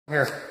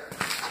Here,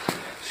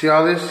 see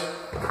all this?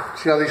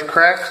 See all these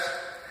cracks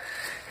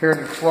here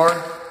in the floor?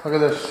 Look at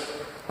this.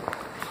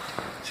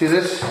 See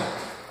this?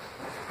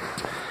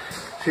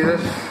 See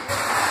this?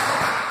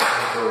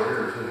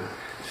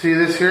 See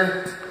this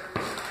here?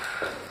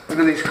 Look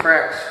at these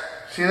cracks.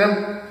 See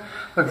them?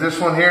 Look, this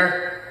one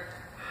here.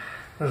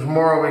 There's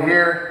more over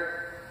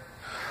here.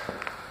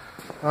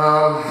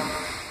 And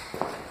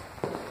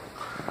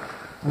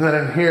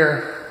then in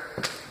here,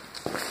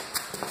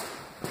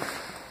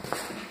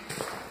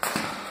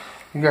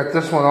 you got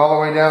this one all the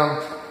way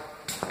down.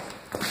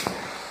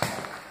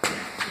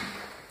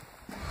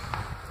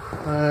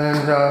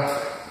 And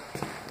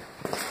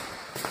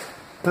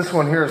this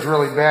one here is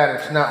really bad.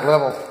 It's not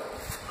level.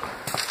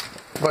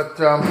 But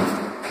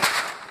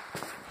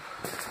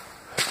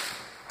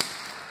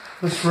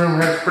this room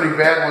has pretty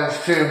bad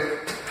ones too.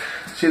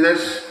 See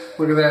this?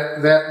 Look at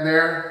that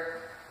there.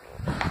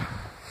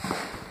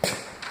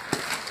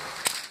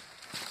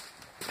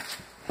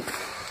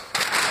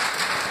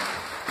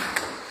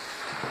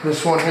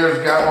 This one here's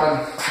got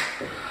one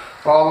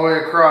all the way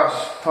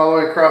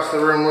across the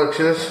room. Look,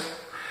 see this?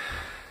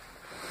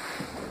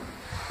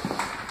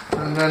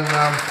 And then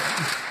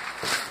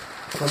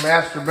the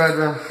master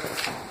bedroom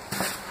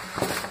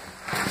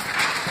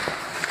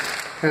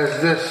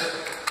has this.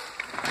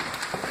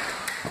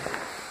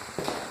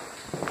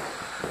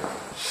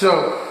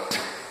 So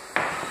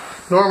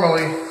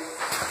normally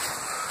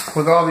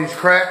with all these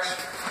cracks,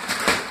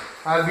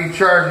 I'd be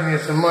charging you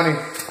some money.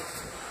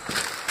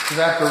 You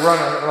have to run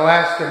an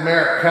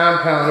elastomeric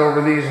compound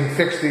over these and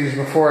fix these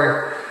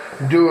before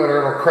I do it, or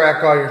it'll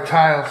crack all your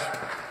tiles.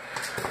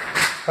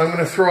 I'm going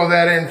to throw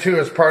that in too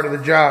as part of the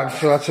job,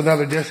 so that's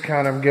another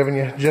discount I'm giving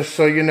you, just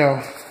so you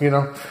know. You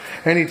know,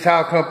 any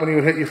tile company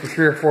would hit you for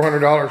 $300 or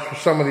 $400 for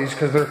some of these,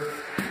 because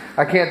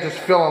I can't just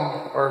fill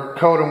them or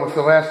coat them with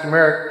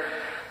elastomeric.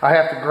 I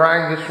have to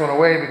grind this one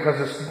away because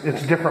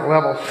it's different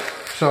levels.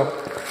 So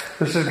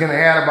this is going to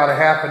add about a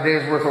half a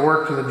day's worth of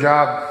work to the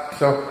job.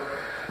 So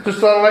just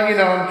thought I'd let you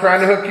know, I'm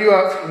trying to hook you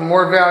up with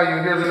more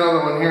value. Here's another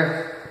one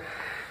here.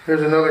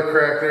 Here's another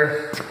crack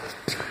there.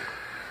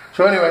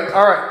 So anyway,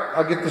 all right,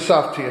 I'll get this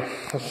off to you.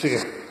 I'll see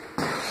you.